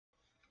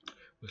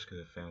What's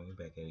good, family?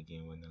 Back at it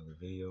again with another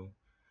video.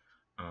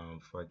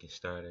 Before I get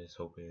started, I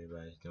hope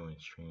everybody's doing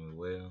extremely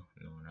well.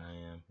 Knowing I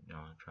am,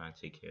 I'm trying to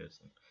take care of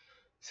some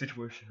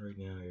situation right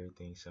now.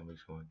 Everything,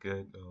 something's going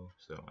good though,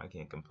 so I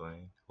can't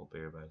complain. Hope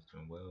everybody's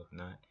doing well. If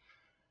not,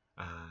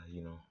 uh,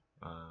 you know,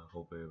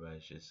 hope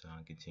everybody's just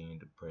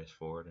continuing to press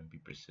forward and be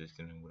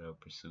persistent in whatever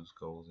pursuits,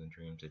 goals, and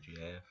dreams that you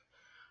have.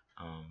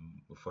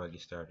 Before I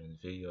get started in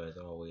the video, as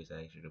always,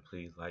 I ask you to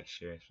please like,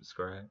 share, and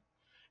subscribe.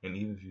 And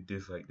even if you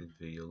dislike this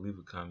video, leave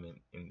a comment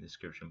in the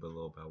description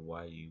below about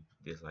why you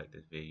dislike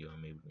this video,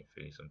 and maybe we can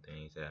figure some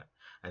things out.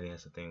 I think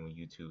that's the thing with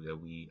YouTube that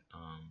we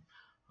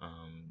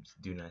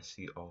do not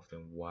see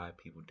often, why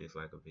people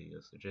dislike a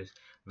video. So just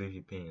leave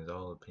your opinions.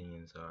 All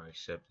opinions are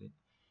accepted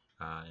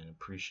and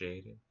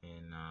appreciated.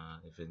 And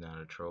if it's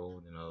not a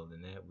troll, then other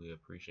than that, we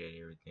appreciate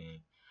everything.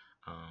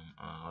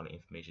 All the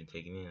information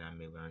taken in, I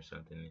may learn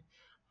something,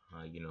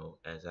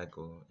 as I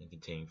go and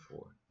continue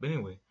forward. But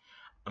anyway,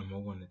 I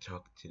want to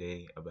talk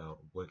today about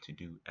what to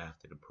do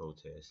after the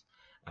protest.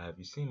 If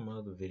you've seen my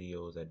other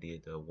videos, I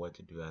did the what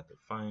to do after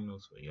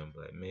finals for young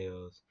black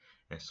males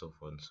and so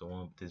forth and so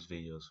on. But this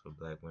video is for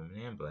black women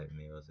and black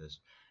males, as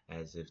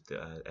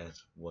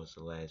was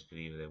the last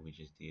video that we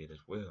just did as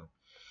well.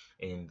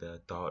 And the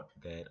thought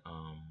that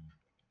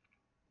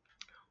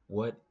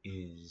what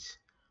is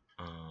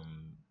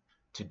um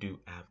to do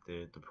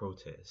after the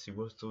protest. See,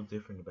 what's so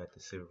different about the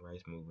civil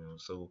rights movement?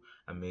 What's so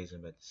amazing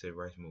about the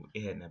civil rights movement?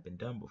 It had not been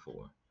done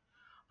before.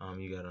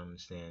 You got to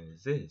understand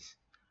is this.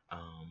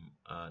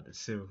 The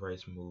civil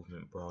rights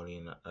movement brought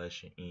in a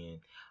usher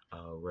in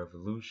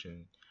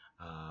revolution,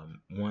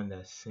 one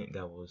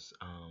that was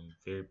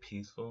very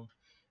peaceful.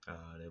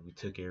 That we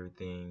took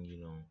everything,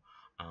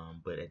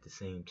 but at the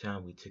same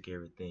time we took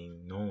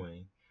everything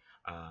knowing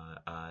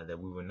that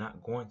we were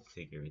not going to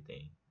take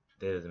everything.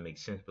 That doesn't make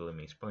sense, but let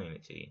me explain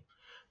it to you.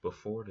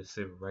 Before the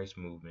civil rights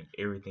movement,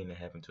 everything that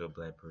happened to a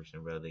black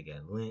person, whether they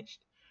got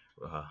lynched,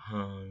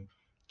 hung,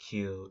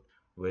 killed,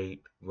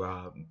 raped,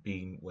 robbed,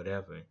 beaten,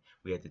 whatever,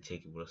 we had to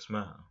take it with a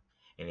smile.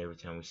 And every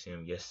time we see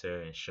them, yes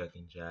sir, and shuck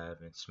and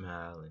jive and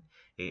smile,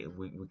 and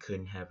we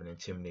couldn't have an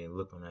intimidating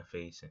look on our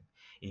face. And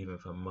even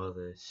if a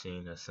mother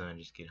seeing her son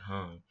just get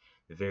hung,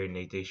 the very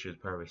next day she was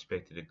probably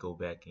expected to go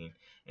back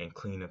and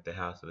clean up the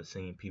house of the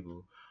same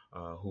people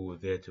who were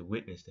there to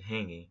witness the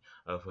hanging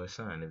of her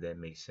son, if that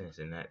makes sense.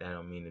 And I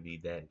don't mean to be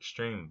that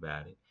extreme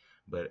about it,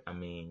 but I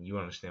mean, you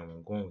understand where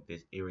I'm going with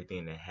this.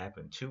 Everything that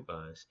happened to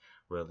us,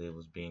 whether it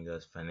was being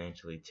us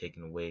financially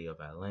taken away of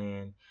our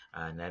land,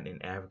 not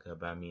in Africa,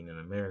 but I mean in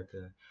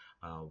America,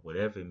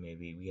 whatever it may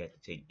be, we had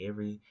to take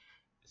every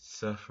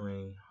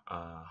suffering,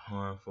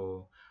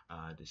 harmful,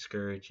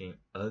 discouraging,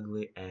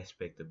 ugly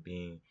aspect of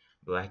being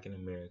black in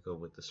America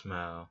with a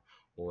smile,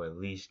 or at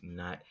least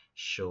not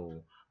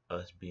show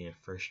us being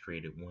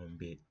frustrated one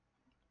bit.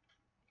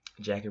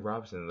 Jackie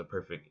Robinson is a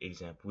perfect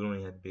example. We don't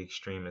even have to be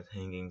extreme as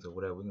hangings or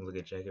whatever. We can look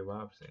at Jackie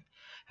Robinson.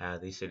 How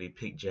they said they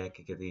picked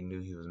Jackie because they knew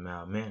he was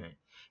mild mannered.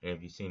 And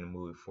if you've seen the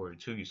movie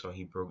 42, you saw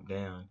he broke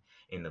down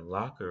in the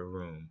locker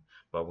room.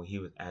 But when he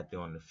was out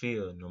there on the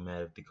field, no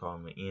matter if they called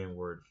him an N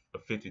word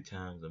 50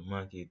 times, a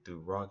monkey, threw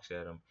rocks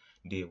at him,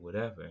 did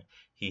whatever,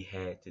 he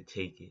had to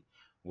take it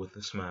with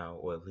a smile,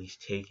 or at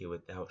least take it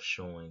without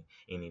showing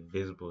any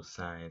visible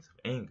signs of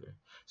anger.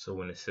 So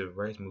when the civil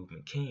rights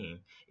movement came,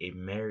 it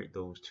married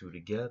those two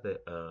together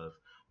of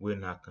we're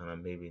not gonna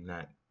maybe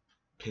not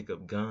pick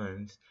up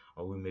guns,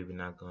 or we maybe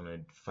not gonna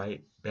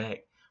fight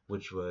back,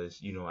 which was,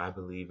 I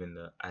believe in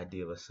the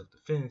idea of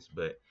self-defense,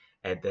 but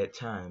at that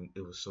time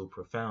it was so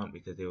profound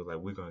because they were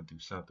like, we're gonna do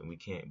something. We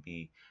can't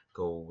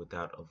go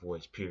without a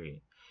voice,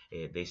 period.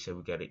 And they said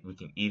we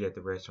can eat at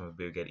the restaurant,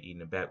 but we gotta eat in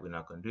the back. We're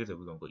not gonna do that.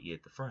 We're gonna go eat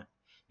at the front.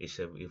 They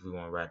said if we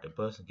want to ride the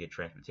bus and get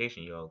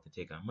transportation, y'all can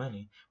take our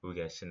money, but we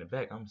gotta sit in the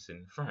back. I'm gonna sit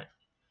in the front.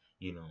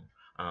 you know,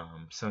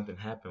 Something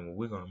happened, well,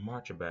 we're going to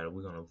march about it.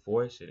 We're going to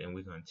voice it, and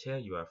we're going to tell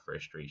you our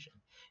frustration.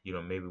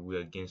 Maybe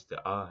we're against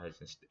the odds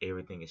and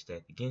everything is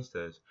stacked against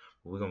us,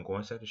 but we're going to go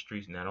inside the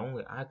streets, not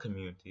only our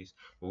communities,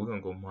 but we're going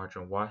to go march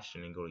on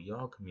Washington and go to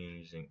y'all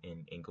communities,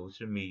 and go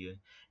to the media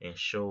and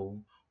show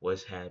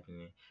what's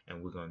happening,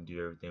 and we're going to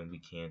do everything we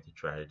can to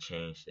try to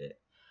change that.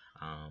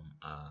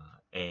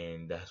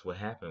 And that's what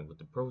happened with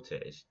the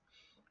protest.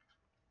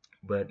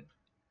 But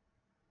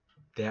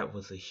that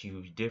was a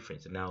huge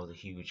difference, and that was a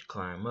huge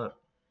climb up.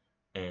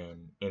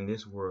 And in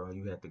this world,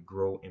 you have to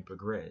grow and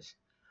progress.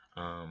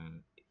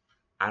 Um,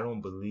 I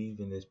don't believe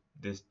in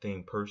this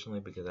thing personally,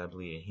 because I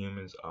believe that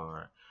humans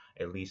are,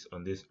 at least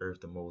on this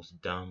earth, the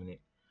most dominant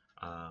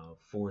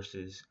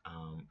forces,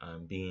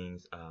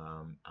 beings,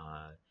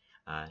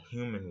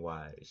 human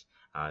wise.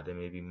 There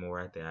may be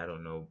more out there. I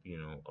don't know,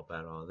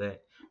 about all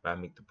that. But I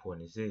make the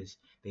point is this: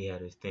 they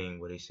had this thing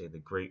where they say the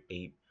great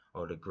ape,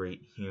 or the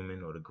great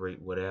human, or the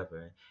great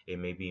whatever. It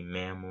may be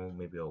mammal,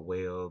 maybe a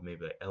whale,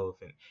 maybe an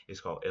elephant.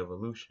 It's called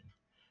evolution.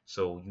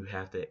 So you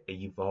have to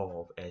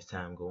evolve as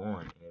time go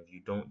on, and if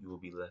you don't, you will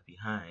be left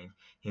behind.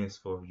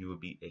 Henceforth, you will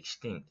be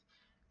extinct.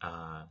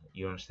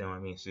 You understand what I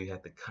mean? So you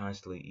have to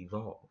constantly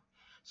evolve.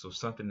 So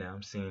something that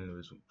I'm seeing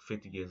was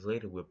 50 years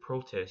later, we're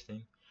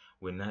protesting.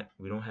 We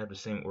don't have the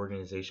same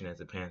organization as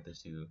the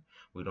Panthers do.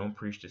 We don't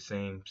preach the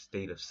same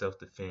state of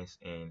self-defense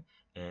and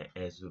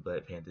as the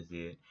Black Panthers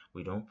did.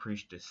 We don't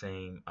preach the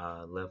same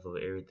level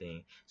of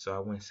everything. So I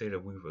wouldn't say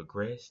that we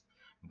regressed,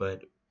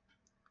 but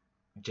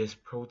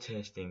just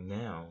protesting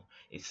now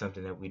is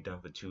something that we've done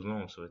for too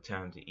long, so it's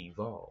time to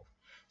evolve.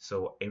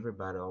 So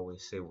everybody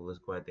always say, well, let's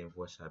go out there and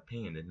voice our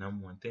opinion. The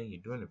number one thing you're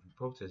doing if you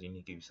protest, you need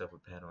to give yourself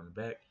a pat on the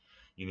back.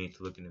 You need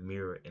to look in the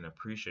mirror and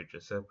appreciate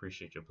yourself,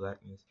 appreciate your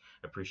blackness,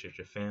 appreciate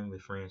your family,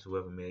 friends,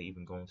 whoever may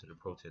even go into the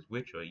protest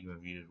with you, or even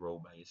if you just roll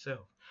by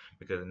yourself.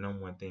 Because the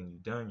number one thing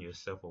you've done, you're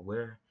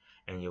self-aware,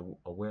 and you're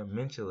aware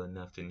mental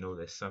enough to know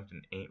that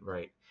something ain't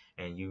right,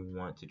 and you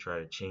want to try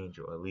to change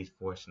or at least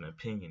voice an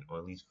opinion or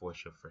at least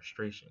voice your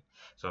frustration.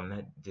 So I'm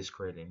not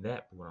discrediting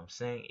that, but what I'm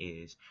saying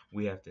is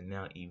we have to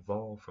now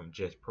evolve from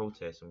just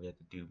protest and we have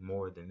to do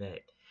more than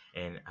that.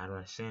 And I'm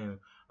not saying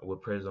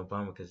with President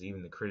Obama, because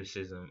even the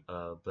criticism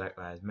of Black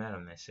Lives Matter,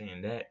 I'm not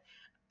saying that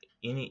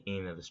any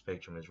end of the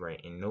spectrum is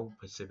right, and no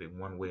specific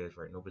one way is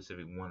right, no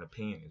specific one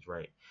opinion is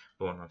right.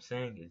 But what I'm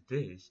saying is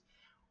this: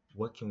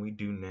 what can we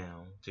do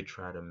now to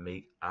try to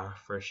make our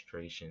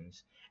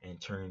frustrations and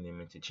turn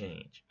them into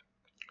change?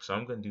 So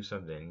I'm going to do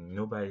something that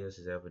nobody else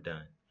has ever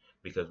done,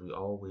 because we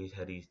always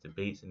had these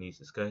debates and these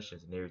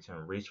discussions, and every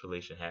time race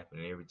relation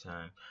happened, and every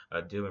time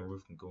Dylan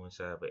Roof can go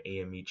inside of an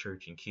AME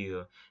church and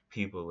kill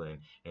people, and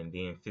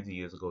then 50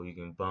 years ago you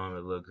can bomb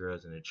the little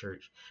girls in the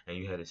church, and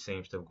you had the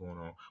same stuff going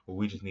on. Well,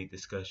 we just need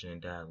discussion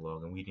and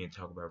dialogue, and we didn't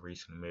talk about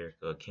race in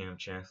America. Cam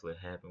Chancellor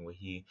happened where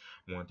he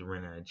wanted to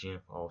rent out a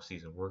gym for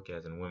off-season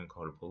workouts, and women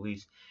called the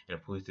police, and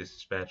the police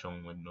dispatch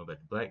only wanted to know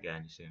about the black guy,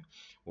 and he said,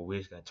 well, we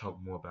just got to talk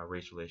more about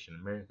race relation in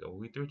America. Well,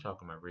 we through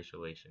talking about race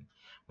relation.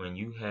 When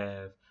you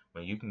have,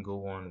 when you can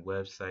go on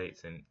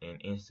websites and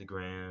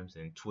Instagrams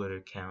and Twitter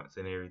accounts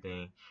and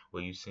everything,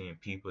 where you're seeing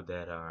people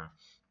that are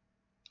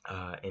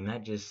and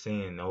not just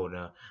saying, oh,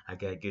 no, I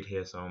got good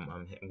hair, so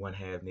I'm one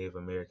half Native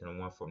American and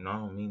one from. No, I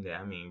don't mean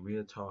that. I mean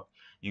real talk.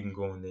 You can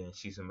go in there and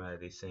see somebody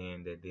that's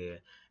saying that they're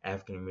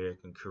African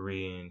American,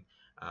 Korean,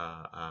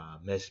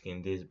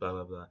 Mexican, this, blah,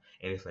 blah, blah.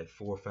 And it's like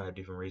 4 or 5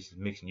 different races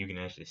mixed, and you can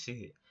actually see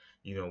it.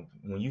 You know,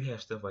 when you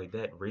have stuff like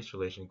that, race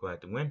relations go out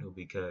the window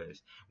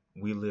because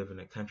we live in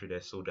a country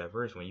that's so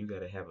diverse. When you got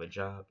to have a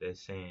job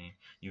that's saying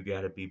you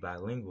got to be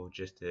bilingual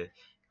just to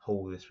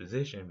hold this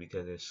position,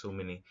 because there's so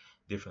many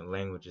different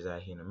languages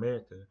out here in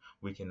America,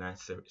 we cannot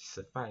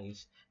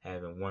suffice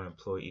having one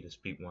employee to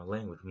speak one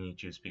language. We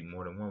need you to speak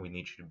more than one. We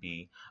need you to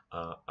be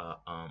a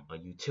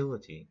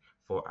utility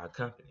for our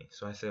company.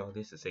 So I say all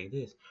this to say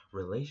this: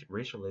 race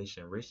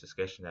relation, race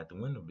discussion out the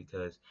window,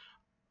 because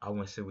I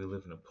wouldn't say we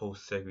live in a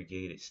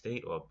post-segregated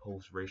state or a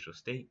post-racial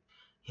state.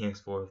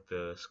 Henceforth,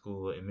 the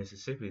school in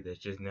Mississippi that's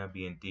just now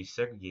being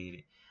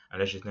desegregated,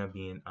 that's just now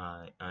being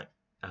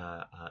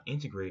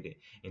integrated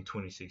in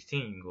 2016.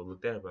 You can go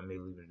look that up. I may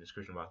leave it in the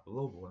description box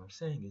below. But what I'm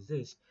saying is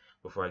this: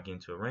 before I get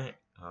into a rant,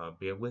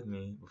 bear with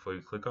me before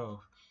you click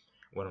off.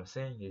 What I'm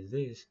saying is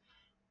this: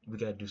 we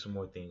got to do some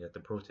more things at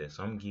the protest.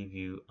 So I'm gonna give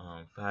you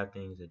 5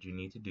 things that you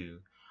need to do,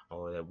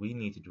 or that we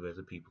need to do as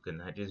a people, because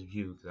not just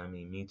you, because I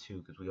mean me too,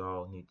 because we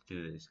all need to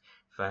do this.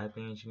 5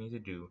 things you need to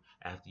do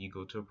after you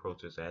go to a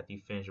protest, or after you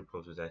finish a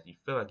protest, after you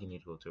feel like you need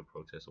to go to a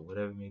protest, or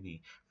whatever it may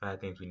be. 5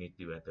 things we need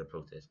to do after a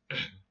protest.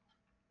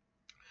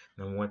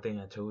 Number one thing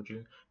I told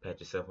you, pat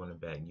yourself on the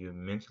back. You're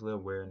mentally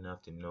aware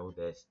enough to know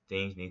that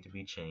things need to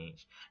be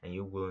changed, and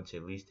you're willing to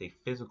at least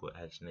take physical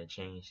action to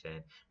change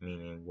that,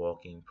 meaning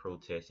walking,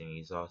 protesting,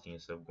 exhausting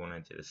yourself, going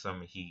into the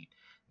summer heat,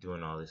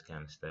 doing all this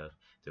kind of stuff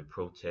to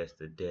protest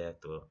the death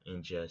or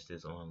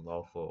injustice or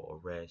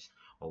unlawful arrest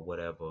or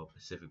whatever, a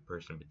specific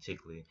person,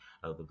 particularly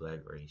of the black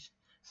race.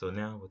 So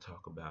now we'll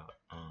talk about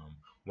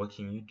what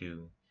can you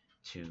do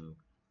to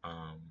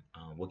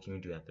what can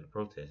you do after the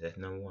protest? That's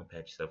number one.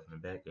 Pat yourself on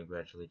the back,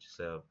 congratulate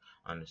yourself,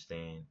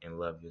 understand and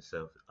love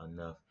yourself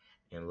enough,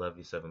 and love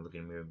yourself and look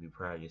in the mirror and be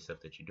proud of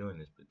yourself that you're doing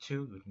this. But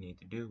two, what we need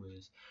to do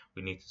is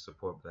we need to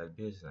support black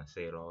business. I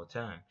say it all the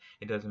time.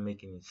 It doesn't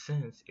make any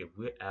sense if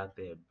we're out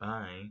there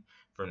buying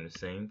from the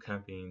same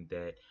company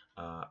that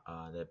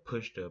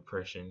pushed the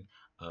oppression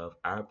of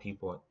our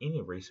people, any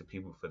race of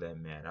people for that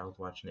matter. I was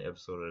watching the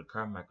episode of the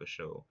Carmichael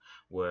Show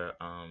where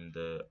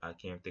the I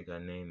can't think her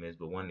name is,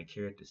 but one of the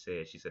characters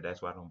said, she said,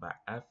 that's why I don't buy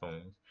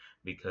iPhones,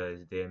 because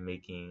they're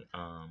making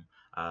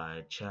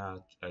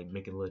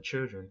making little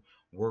children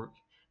work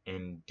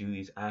and do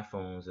these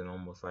iPhones and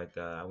almost like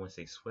I wouldn't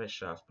say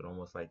sweatshops, but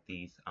almost like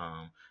these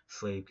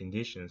slave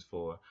conditions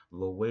for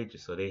low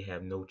wages. So they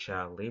have no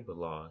child labor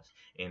laws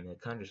in the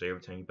country. So every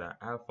time you buy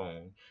an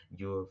iPhone,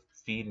 you're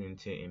feeding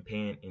into and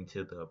paying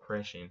into the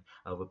oppression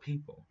of a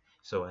people.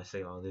 So I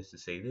say all this to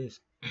say this.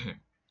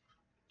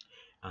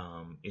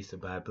 Is to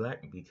buy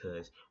black,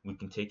 because we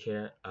can take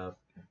care of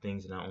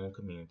things in our own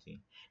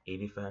community.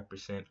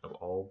 85% of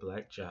all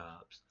black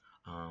jobs,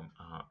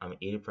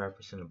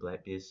 85% of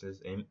black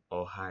business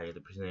or higher,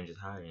 the percentage is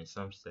higher in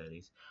some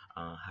studies,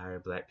 hire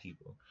black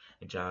people.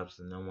 And jobs is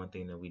the number one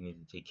thing that we need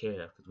to take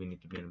care of because we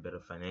need to be in a better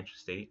financial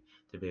state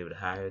to be able to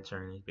hire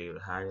attorneys, be able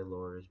to hire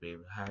lawyers, be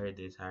able to hire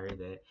this, hire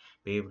that,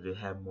 be able to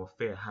have more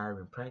fair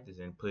hiring practice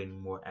and putting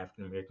more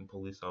African American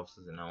police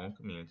officers in our own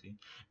community,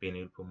 being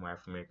able to put more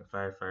African American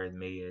firefighters,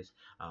 mayors,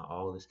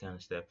 all this kind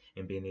of stuff,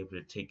 and being able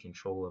to take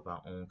control of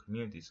our own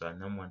community. So, our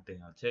number one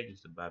thing I'll tell you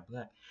is to buy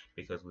black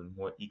because with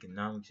more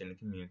economics in the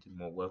community,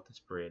 more wealth is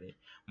spread,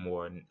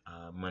 more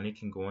money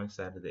can go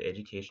inside of the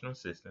educational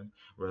system,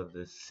 whether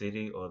the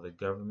city or the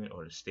government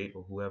or the state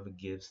or whoever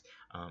gives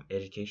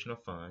educational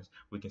funds.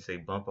 We can say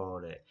bump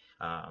all that.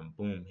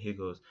 Boom, here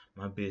goes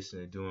my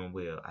business doing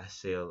well. I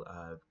sell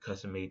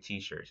custom made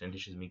T-shirts, and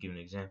this is me giving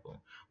an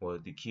example. Well,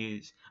 the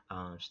kids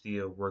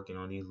still working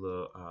on these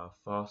little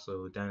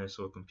fossil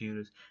dinosaur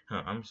computers.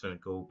 I'm just gonna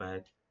go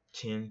buy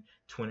 10,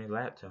 20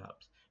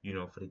 laptops.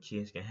 For the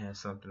kids can have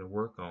something to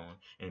work on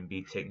and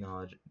be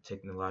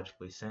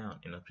technologically sound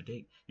and up to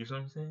date. You see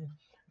what I'm saying?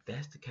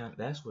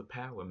 That's what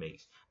power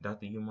makes.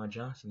 Dr. Umar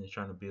Johnson is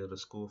trying to build a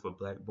school for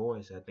black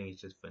boys. I think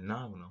it's just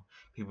phenomenal.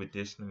 People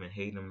dissing him and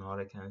hating him and all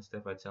that kind of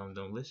stuff. I tell him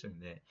don't listen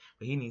to that.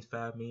 But he needs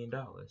 $5 million.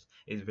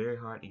 It's very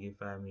hard to get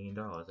 $5 million.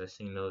 I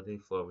seen the other day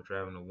Floyd was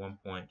driving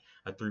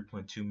a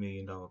 $3.2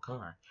 million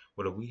car.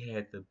 But if we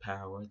had the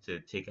power to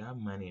take our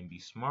money and be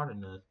smart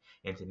enough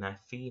and to not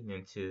feed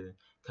into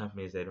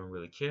companies that don't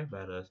really care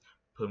about us,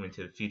 put them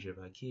into the future of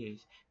our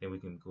kids, then we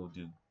can go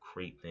do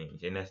great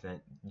things. And that's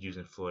not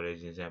using Floyd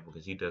as an example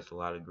because he does a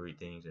lot of great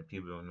things and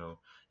people don't know,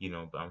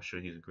 but I'm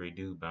sure he's a great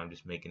dude, but I'm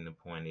just making the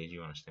point is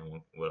you understand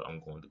what I'm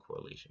going to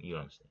correlation. You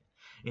understand.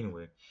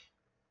 Anyway,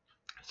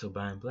 so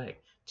buying black.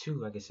 Two,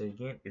 like I said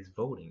again, is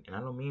voting. And I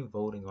don't mean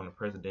voting on a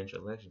presidential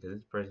election because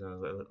this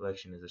presidential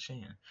election is a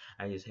sham.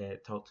 I just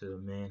had talked to a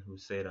man who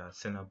said,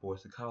 send our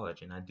boys to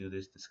college. And I do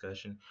this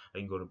discussion.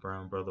 You can go to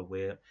Brown Brother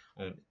Web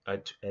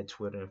at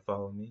Twitter and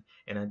follow me.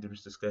 And I do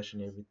this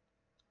discussion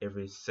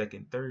every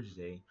second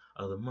Thursday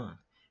of the month.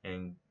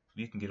 And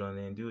you can get on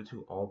there and do it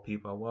too. All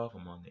people are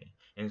welcome on there.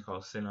 And it's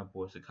called Send Our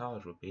Boys to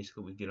College, where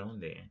basically we get on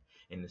there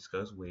and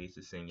discuss ways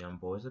to send young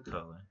boys of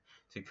color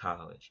to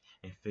college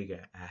and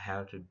figure out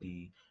how to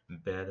be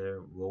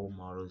better role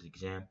models,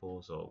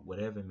 examples, or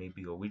whatever it may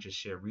be. Or we just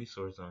share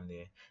resources on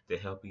there to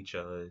help each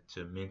other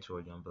to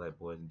mentor young black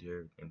boys and do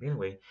everything. But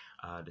anyway,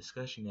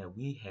 discussion that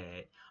we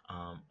had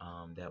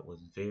that was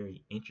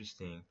very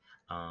interesting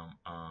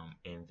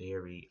and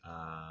very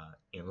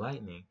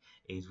enlightening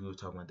is we were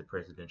talking about the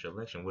presidential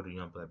election. What do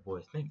young black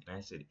boys think? And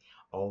I said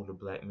all the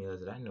black males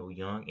that I know,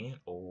 young and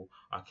old,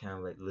 are kind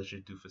of like let's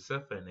just do for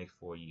self for the next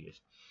 4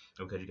 years.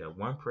 Because you got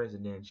one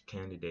presidential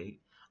candidate,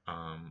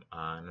 and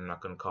I'm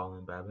not gonna call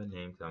him by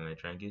name because I'm not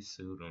trying to get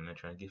sued, I'm not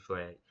trying to get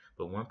flagged.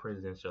 But one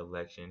presidential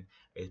election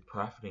is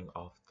profiting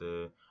off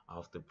the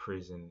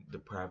prison, the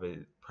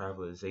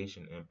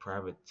privatization and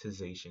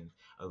privatization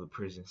of the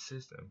prison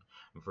system,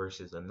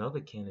 versus another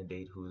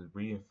candidate who is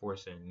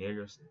reinforcing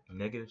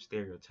negative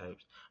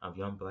stereotypes of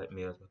young black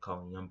males by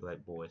calling young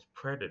black boys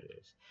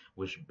predators,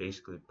 which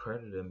basically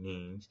predator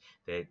means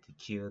that to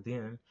kill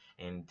them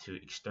and to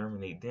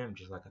exterminate them,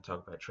 just like I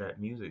talk about trap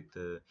music.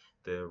 The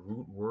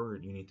root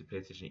word you need to pay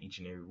attention to each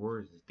and every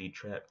word is the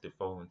trap, to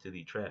fall into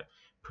the trap.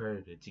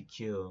 Predator, to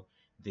kill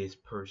this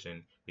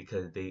person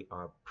because they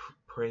are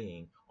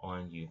preying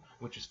on you,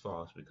 which is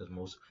false because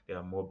there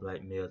are more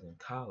black males in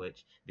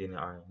college than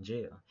there are in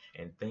jail.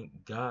 And thank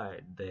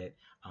God that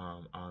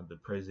the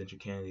presidential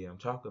candidate I'm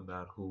talking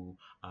about, who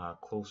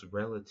close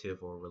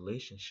relative or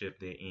relationship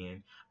they're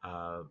in,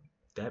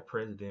 that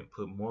president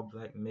put more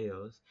black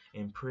males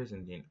in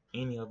prison than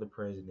any other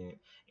president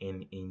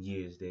in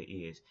years there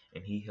is.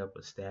 And he helped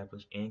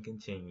establish and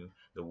continue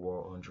the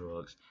war on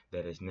drugs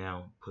that has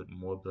now put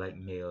more black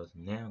males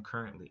now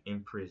currently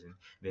in prison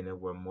than there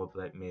were more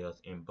black males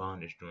in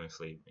bondage during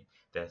slavery.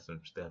 That's some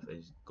stuff.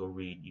 Is go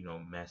read,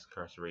 Mass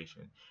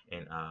Incarceration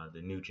and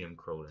the New Jim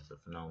Crow. That's a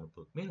phenomenal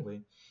book.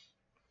 Anyway,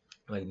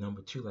 like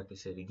number two, like I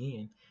said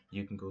again,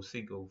 you can go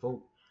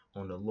vote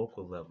on the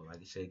local level.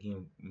 Like I said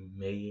again,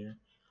 mayor,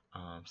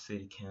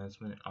 city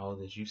councilman, all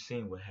this. You've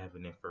seen what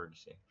happened in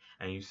Ferguson,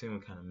 and you've seen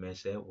what kind of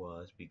mess that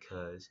was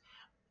because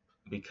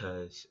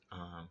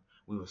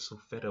we were so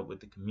fed up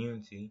with the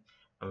community.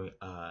 I mean,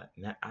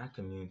 not our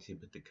community,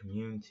 but the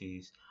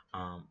community's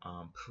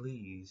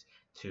pleas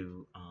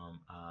to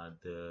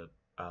the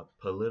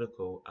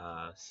political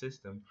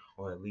system,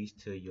 or at least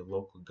to your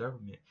local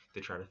government,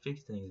 to try to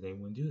fix things. They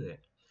wouldn't do that.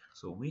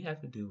 So what we have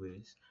to do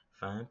is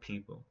find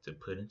people to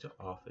put into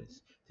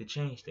office to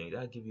change things.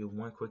 I'll give you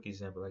one quick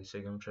example. Like I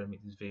said, I'm trying to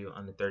make this video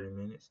under 30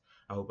 minutes.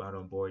 I hope I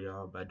don't bore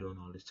y'all by doing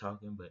all this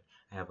talking, but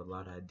I have a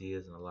lot of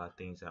ideas and a lot of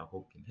things I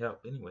hope can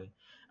help. Anyway,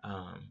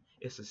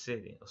 it's a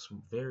city,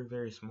 very,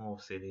 very small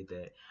city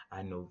that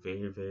I know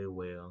very, very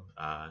well,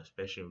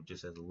 especially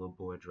just as a little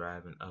boy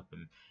driving up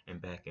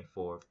and back and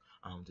forth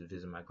to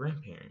visit my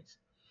grandparents.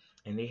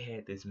 And they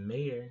had this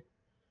mayor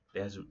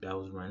that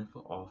was running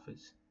for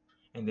office,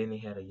 And then they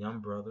had a young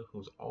brother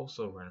who's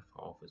also running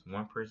for office.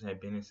 One person had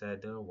been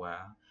inside there a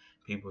while.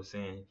 People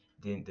saying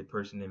didn't the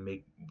person that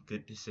make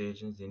good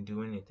decisions didn't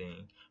do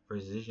anything.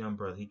 Versus this young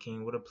brother, he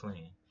came with a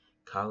plan,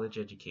 college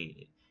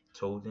educated,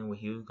 told them what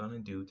he was gonna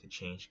do to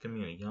change the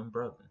community. Young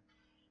brother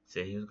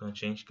said he was going to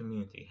change the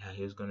community, how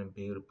he was going to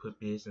be able to put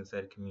business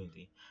inside the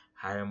community,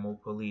 hire more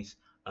police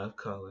of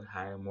color,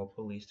 hire more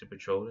police to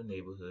patrol the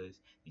neighborhoods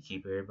to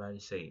keep everybody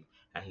safe,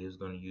 how he was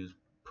going to use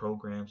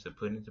programs to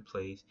put into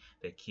place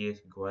that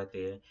kids could go out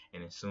there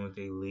and as soon as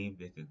they leave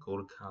they could go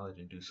to college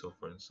and do so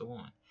forth and so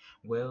on.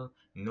 Well,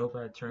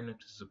 nobody turned up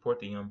to support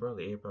the young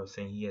brother. Everybody was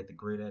saying he had the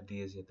great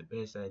ideas, he had the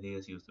best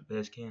ideas, he was the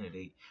best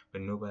candidate,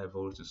 but nobody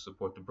voted to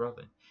support the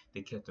brother.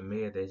 They kept the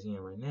mayor that's in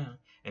right now,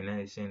 and now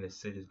they're saying the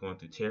city is going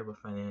through terrible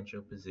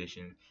financial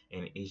position,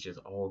 and it's just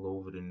all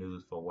over the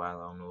news for a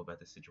while. I don't know about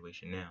the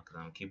situation now because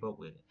I don't keep up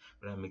with it.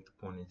 But I make the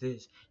point is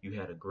this: you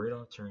had a great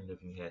alternative,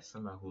 and you had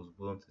somebody who's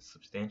willing to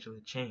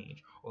substantially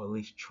change, or at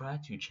least try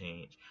to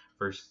change,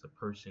 versus the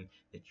person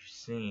that you've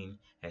seen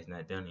has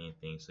not done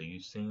anything. So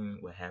you've seen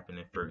what happened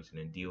in Ferguson,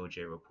 the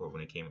DOJ report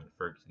when it came out of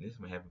Ferguson. This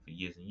has been happening for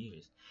years and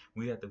years.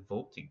 We have to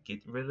vote to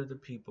get rid of the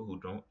people who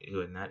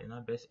are not in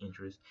our best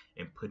interest,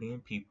 and put in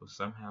people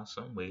somehow,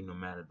 some way, no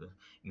matter if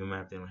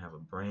they don't have a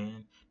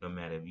brand, no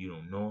matter if you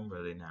don't know them,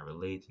 whether they're not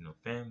related to no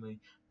family,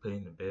 put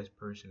in the best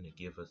person to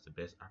give us the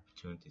best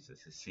opportunities to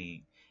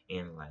succeed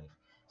in life.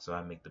 So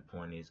I make the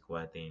point is go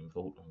out there and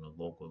vote on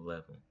the local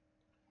level.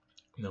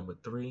 Number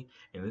three,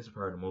 and this is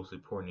probably the most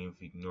important, even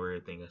if you ignore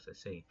everything else I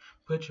say,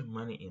 put your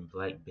money in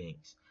black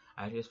banks.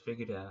 I just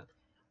figured out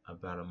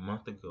about a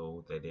month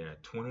ago that there are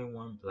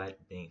 21 black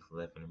banks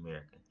left in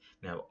America.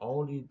 Now,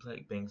 all these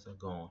black banks are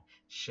gone.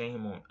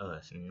 Shame on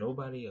us.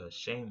 Nobody else.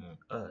 Shame on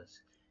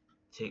us.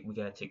 We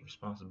gotta take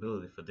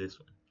responsibility for this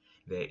one.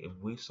 That if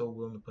we're so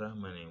willing to put our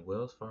money in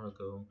Wells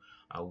Fargo,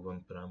 we're willing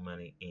to put our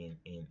money in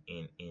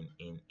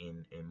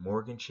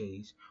Morgan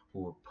Chase,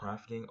 who are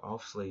profiting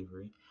off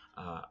slavery.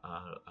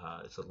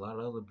 It's a lot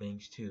of other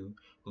banks too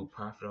who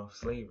profit off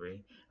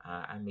slavery.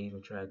 I may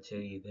even try to tell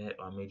you that,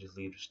 or I may just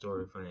leave the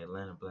story from the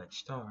Atlanta Black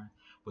Star,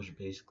 which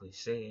basically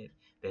said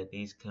that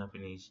these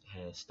companies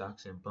had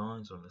stocks and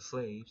bonds on the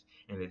slaves,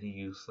 and that they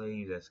used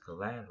slaves as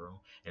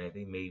collateral, and that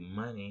they made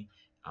money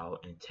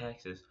out in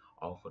taxes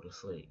off of the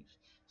slaves.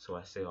 So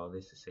I say all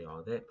this to say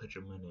all that. Put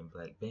your money in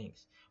black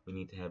banks. We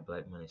need to have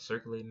black money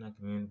circulating in our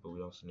community, but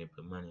we also need to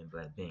put money in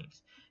black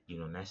banks.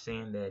 Not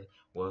saying that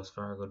Wells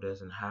Fargo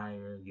doesn't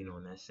hire.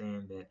 Not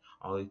saying that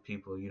all these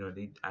people. You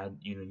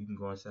can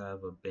go inside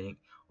of a bank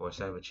or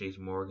inside of a Chase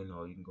Morgan,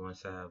 or you can go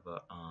inside of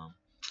a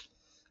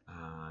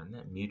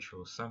not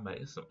Mutual, somebody.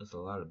 It's a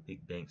lot of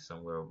big banks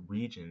somewhere,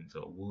 regions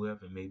or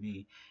whoever it may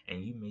be,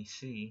 and you may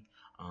see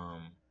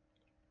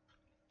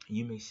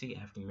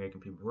African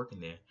American people working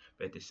there,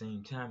 but at the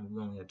same time,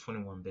 we only have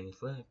 21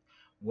 banks left.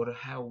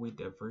 How are we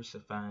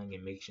diversifying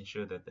and making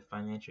sure that the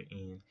financial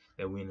end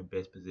that we're in the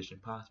best position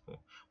possible?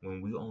 When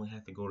we only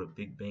have to go to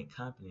big bank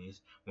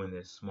companies when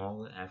there's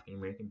smaller African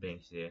American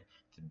banks there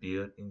to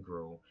build and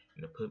grow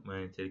and to put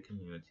money into the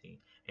community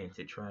and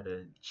to try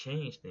to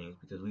change things,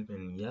 because we've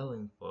been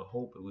yelling for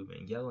hope and we've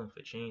been yelling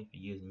for change for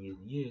years and years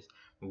and years,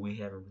 but we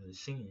haven't really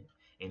seen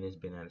it, and it's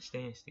been at a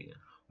standstill.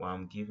 While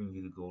I'm giving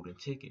you the golden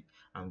ticket,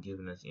 I'm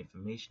giving us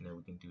information that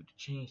we can do to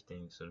change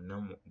things. So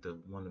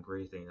one of the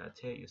greatest things I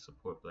tell you is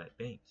support black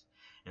banks.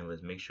 And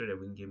let's make sure that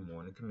we can get more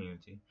in the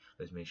community.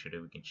 Let's make sure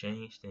that we can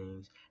change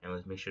things. And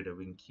let's make sure that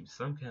we can keep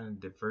some kind of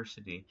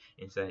diversity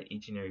inside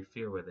each and every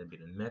field, whether it be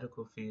the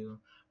medical field,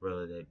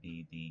 whether that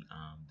be the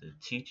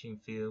teaching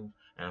field.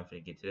 And I'm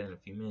going to get to that in a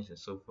few minutes, and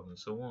so forth and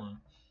so on.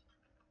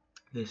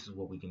 This is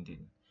what we can do.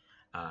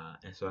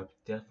 And so I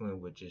definitely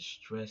would just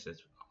stress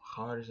as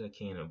hard as I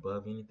can,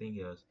 above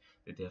anything else,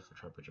 to definitely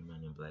try to put your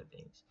money in black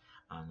things.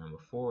 Number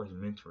four is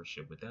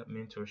mentorship. Without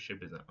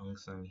mentorship is an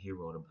unsung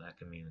hero of the black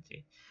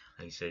community.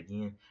 Like I said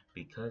again,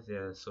 because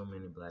there are so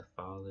many black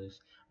fathers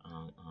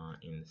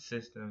in the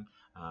system,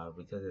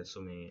 because there are so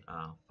many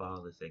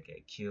fathers that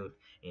get killed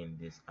in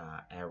this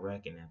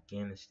Iraq and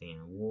Afghanistan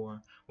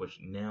war, which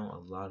now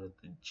a lot of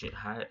the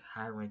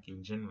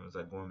high-ranking generals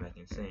are going back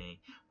and saying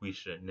we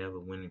should have never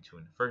went into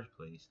in the first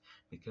place,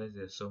 because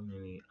there's so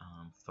many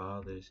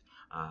fathers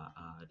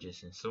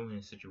just in so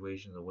many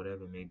situations or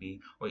whatever it may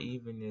be, or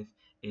even if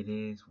it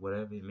is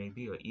whatever it may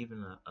be, or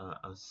even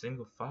a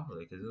single father,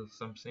 because there's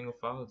some single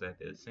fathers out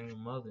there. A single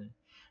mother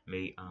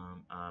may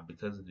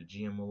because of the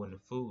GMO in the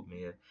food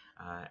may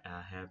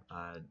have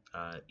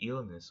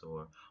illness,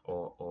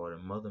 or the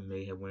mother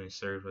may have went and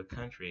served her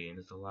country, and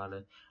there's a lot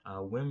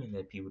of women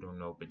that people don't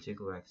know,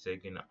 particularly like say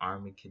in the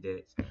army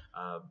cadets,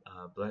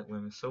 black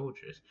women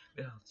soldiers.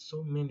 There are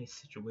so many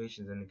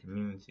situations in the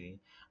community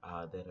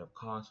that have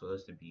caused for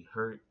us to be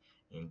hurt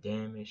and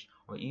damaged,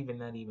 or even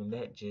not even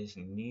that, just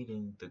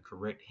needing the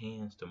correct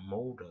hands to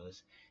mold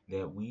us,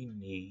 that we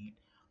need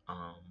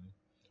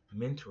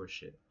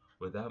mentorship.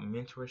 Without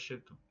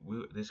mentorship,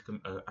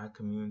 our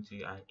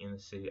community, our inner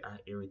city, our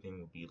everything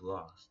will be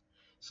lost.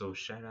 So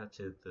shout out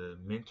to the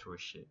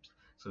mentorships.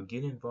 So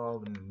get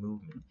involved in the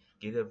movement.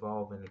 Get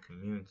involved in the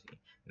community.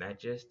 Not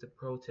just the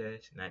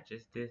protest, not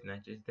just this,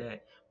 not just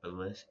that, but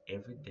let's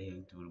every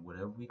day do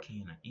whatever we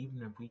can. Or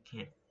even if we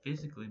can't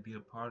physically be a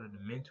part of the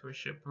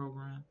mentorship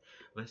program,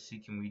 let's see,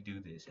 can we do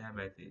this? How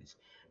about this?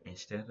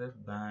 Instead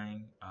of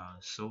buying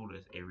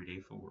sodas every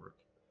day for work,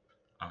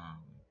 um,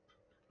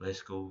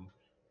 let's go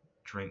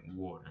drink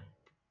water.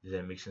 Does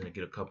that make sense? To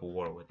get a cup of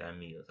water with our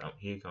meals.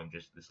 Here comes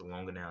just this a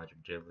long analogy,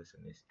 but just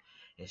listen to this.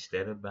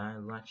 Instead of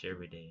buying lunch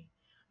every day,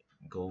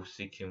 go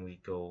see, can we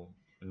go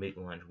make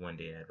lunch one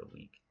day out of the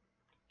week?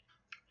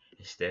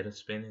 Instead of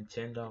spending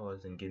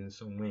 $10 and getting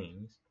some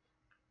wings,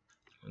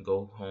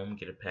 go home,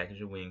 get a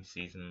package of wings,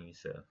 season them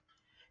yourself.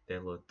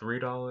 That little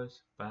 $3,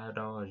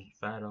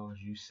 $5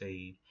 you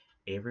save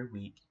every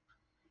week,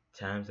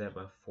 times that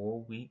by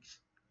 4 weeks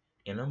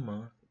in a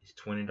month is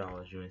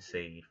 $20 you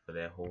saved for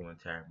that whole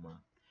entire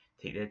month.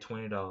 Take that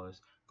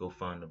 $20, go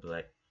fund a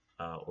black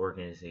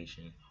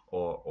organization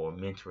or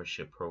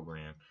mentorship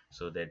program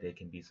so that there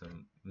can be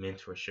some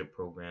mentorship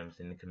programs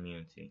in the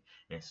community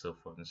and so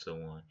forth and so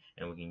on.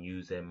 And we can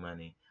use that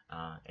money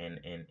and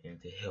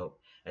to help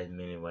as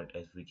many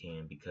as we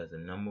can, because the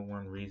number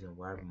one reason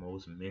why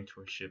most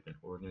mentorship and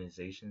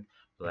organizations,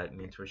 black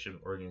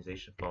mentorship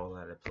organizations, fall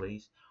out of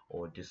place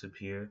or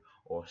disappear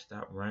or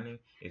stop running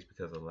is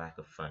because of lack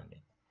of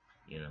funding.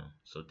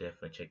 So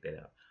definitely check that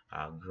out.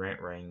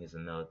 Grant writing is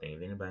another thing.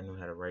 If anybody knows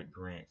how to write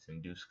grants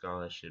and do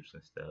scholarships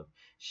and stuff,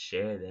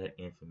 share that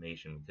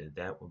information, because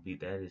that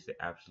is the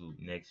absolute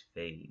next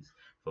phase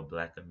for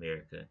Black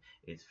America,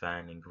 is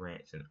finding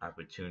grants and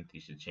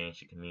opportunities to change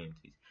the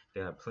communities.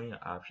 There are plenty of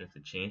options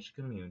to change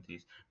the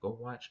communities. Go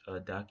watch a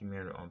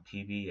documentary on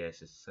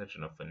PBS. It's such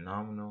a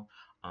phenomenal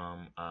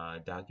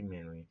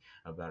documentary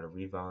about a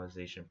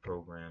revitalization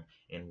program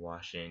in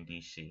Washington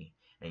D.C.,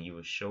 and you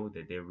will show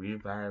that they're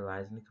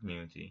revitalizing the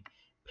community,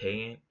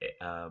 paying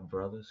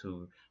brothers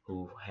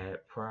who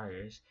had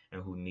priors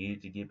and who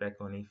needed to get back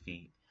on their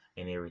feet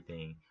and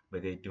everything.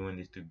 But they're doing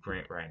this through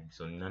grant writing,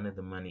 so none of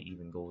the money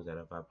even goes out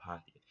of our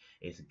pocket.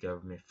 It's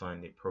government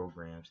funded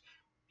programs.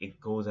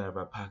 It goes out of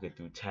our pocket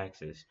through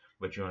taxes,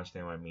 but you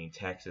understand what I mean.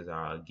 Taxes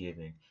are a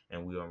given,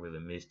 and we don't really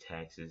miss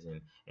taxes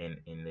and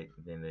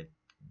the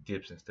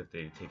dips and stuff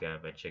they take out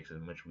of our checks as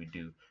much as we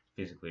do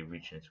physically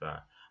reaching into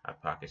our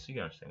pockets. So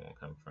you understand where I'm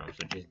coming from.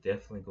 So just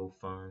definitely go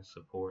fund,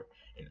 support,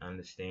 and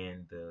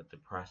understand the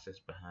process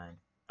behind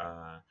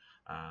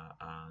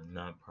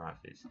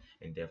nonprofits,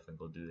 and definitely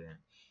go do that.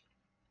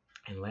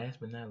 And last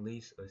but not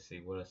least, let's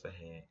see what else I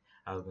had.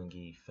 I was gonna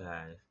give you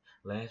five.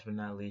 Last but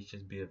not least,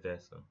 just be a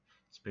vessel.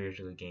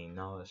 Spiritually gain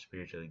knowledge,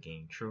 spiritually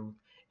gain truth.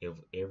 If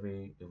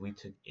we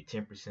took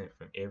 10%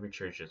 from every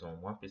church that's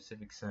on one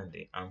Pacific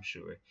Sunday, I'm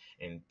sure,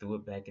 and threw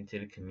it back into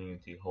the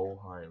community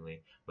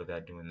wholeheartedly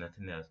without doing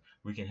nothing else,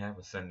 we can have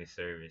a Sunday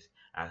service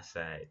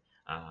outside.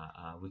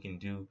 We can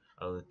do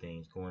other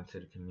things, go into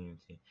the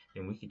community.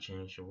 Then we could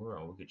change the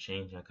world. We could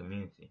change our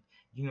community.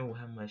 You know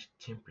how much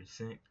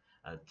 10%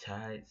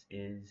 tithes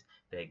is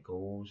that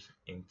goes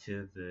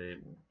into the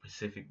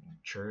Pacific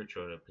Church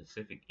or the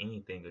Pacific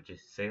anything, or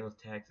just sales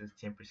taxes,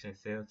 10%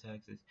 sales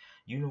taxes?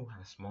 You know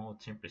how small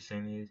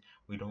 10% is?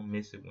 We don't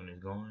miss it when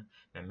it's gone.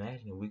 Now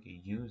imagine if we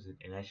could use it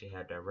and actually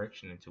have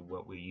direction into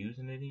what we're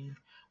using it in.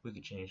 We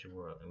could change the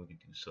world, and we could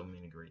do so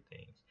many great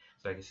things.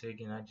 So like I said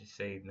again, I just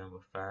say number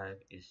five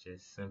is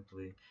just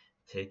simply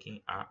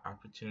taking our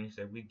opportunities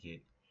that we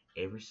get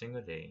every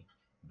single day,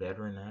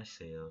 bettering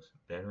ourselves,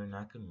 bettering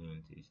our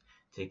communities,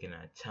 taking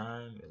our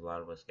time. A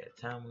lot of us got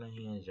time on our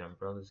hands. Young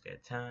brothers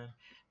got time.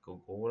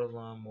 Go with a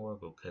lawnmower.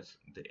 Go cut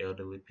the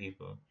elderly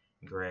people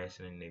grass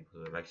in the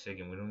neighborhood. Like I said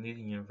again, we don't need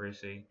a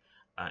university.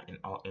 And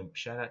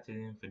shout out to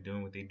them for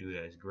doing what they do.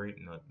 That's great.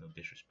 No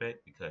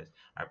disrespect, because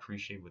I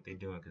appreciate what they're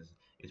doing, because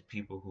it's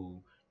people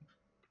who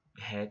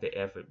had the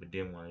effort but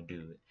didn't want to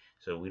do it.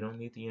 So we don't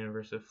need the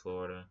University of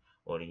Florida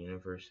or the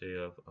University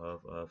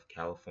of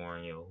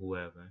California or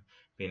whoever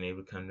being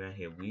able to come down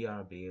here. We ought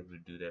to be able to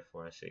do that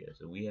for ourselves.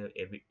 So we have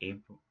every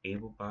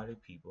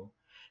able-bodied people,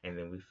 and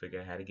then we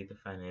figure out how to get the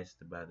finances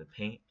to buy the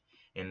paint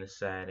and the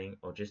siding,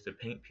 or just the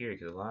paint period,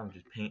 because a lot of them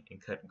just paint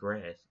and cut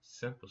grass,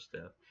 simple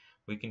stuff.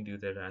 We can do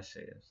that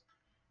ourselves.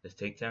 Let's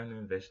take time to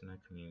invest in our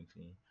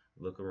community,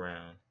 look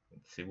around,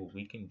 and see what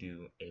we can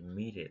do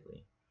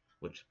immediately,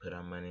 which is put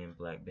our money in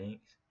black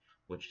banks,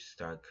 which is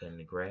start cutting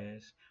the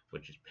grass,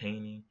 which is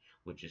painting,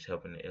 which is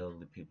helping the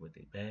elderly people with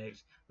their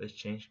bags. Let's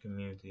change the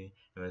community,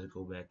 and let's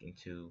go back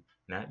into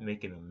not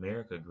making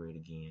America great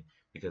again,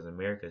 because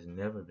America has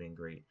never been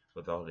great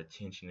with all the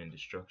tension and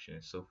destruction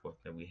and so forth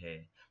that we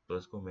had. But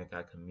let's go make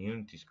our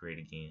communities great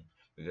again,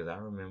 because I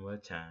remember a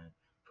time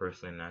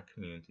personally in our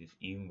communities,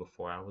 even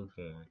before I was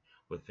born,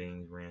 where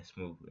things ran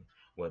smoothly,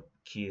 where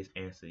kids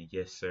answered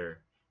yes sir,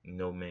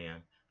 no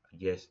ma'am,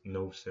 yes,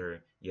 no,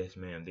 sir. Yes,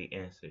 ma'am. They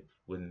answered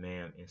with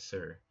ma'am and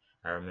sir.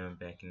 I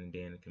remember back in the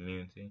day in the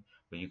community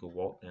where you could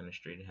walk down the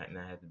street and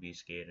not have to be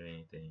scared of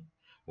anything.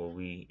 Well,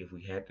 if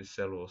we had to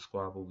settle a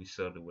squabble, we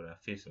settled it with our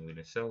fists, and we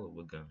didn't settle it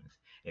with guns.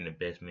 And the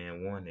best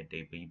man won that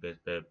day, but you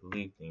better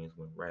believe things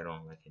went right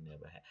on like it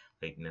never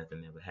like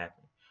nothing ever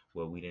happened.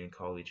 Well, we didn't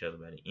call each other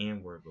by the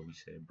N word, but we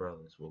said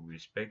brothers. Well, we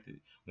respected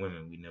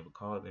women. We never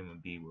called them a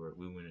B word.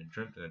 We wouldn't have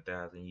dreamt in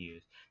 1,000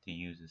 years to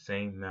use the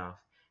same mouth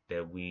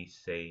that we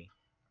say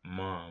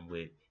mom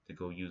with to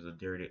go use a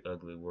dirty,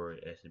 ugly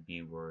word as the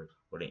B word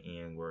or the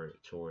N word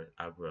toward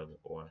our brother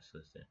or our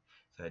sister.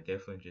 So I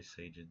definitely just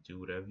say just do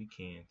whatever you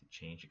can to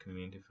change the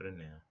community for the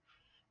now.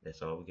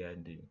 That's all we gotta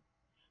do.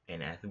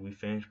 And after we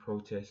finish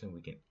protesting,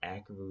 we can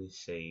accurately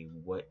say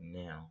what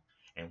now.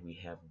 And we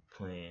have a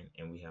plan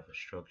and we have a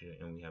structure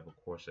and we have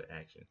a course of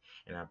action.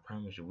 And I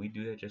promise you, we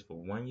do that just for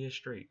 1 year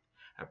straight.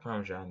 I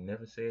promise you, I'll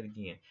never say it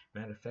again.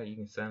 Matter of fact, you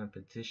can sign a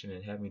petition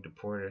and have me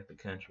deported out the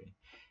country.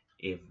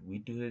 If we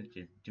do it,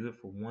 just do it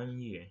for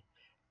 1 year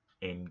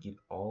and get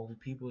all the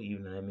people,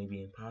 even though that may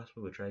be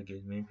impossible, but try to get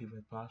as many people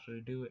as possible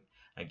to do it,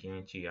 I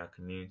guarantee you our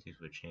communities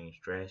will change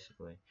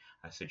drastically,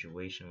 our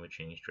situation will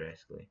change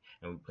drastically,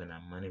 and we put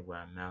our money where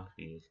our mouth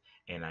is,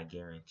 and I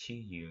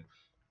guarantee you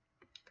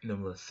the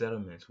little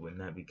settlements will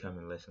not be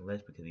coming less and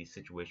less because these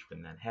situations will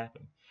not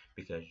happen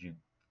because you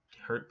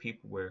hurt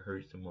people where it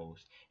hurts the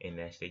most, and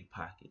that's their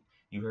pocket.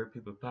 You hurt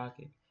people's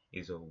pocket,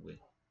 it's over with.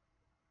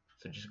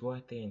 So just go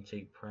out there and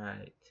take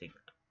pride, take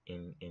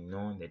in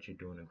knowing that you're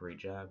doing a great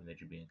job and that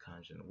you're being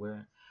conscious and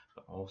aware,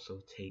 but also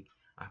take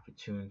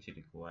opportunity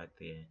to go out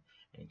there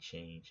and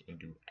change and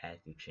do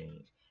active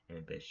change and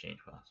the best change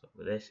possible.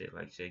 But that's it.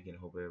 Like I said again,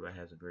 hope everybody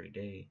has a great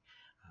day.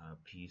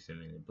 Peace and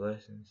many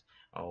blessings.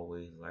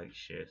 Always like,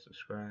 share,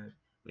 subscribe.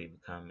 Leave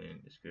a comment in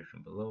the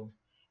description below.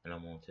 And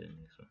I'm on to the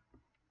next one.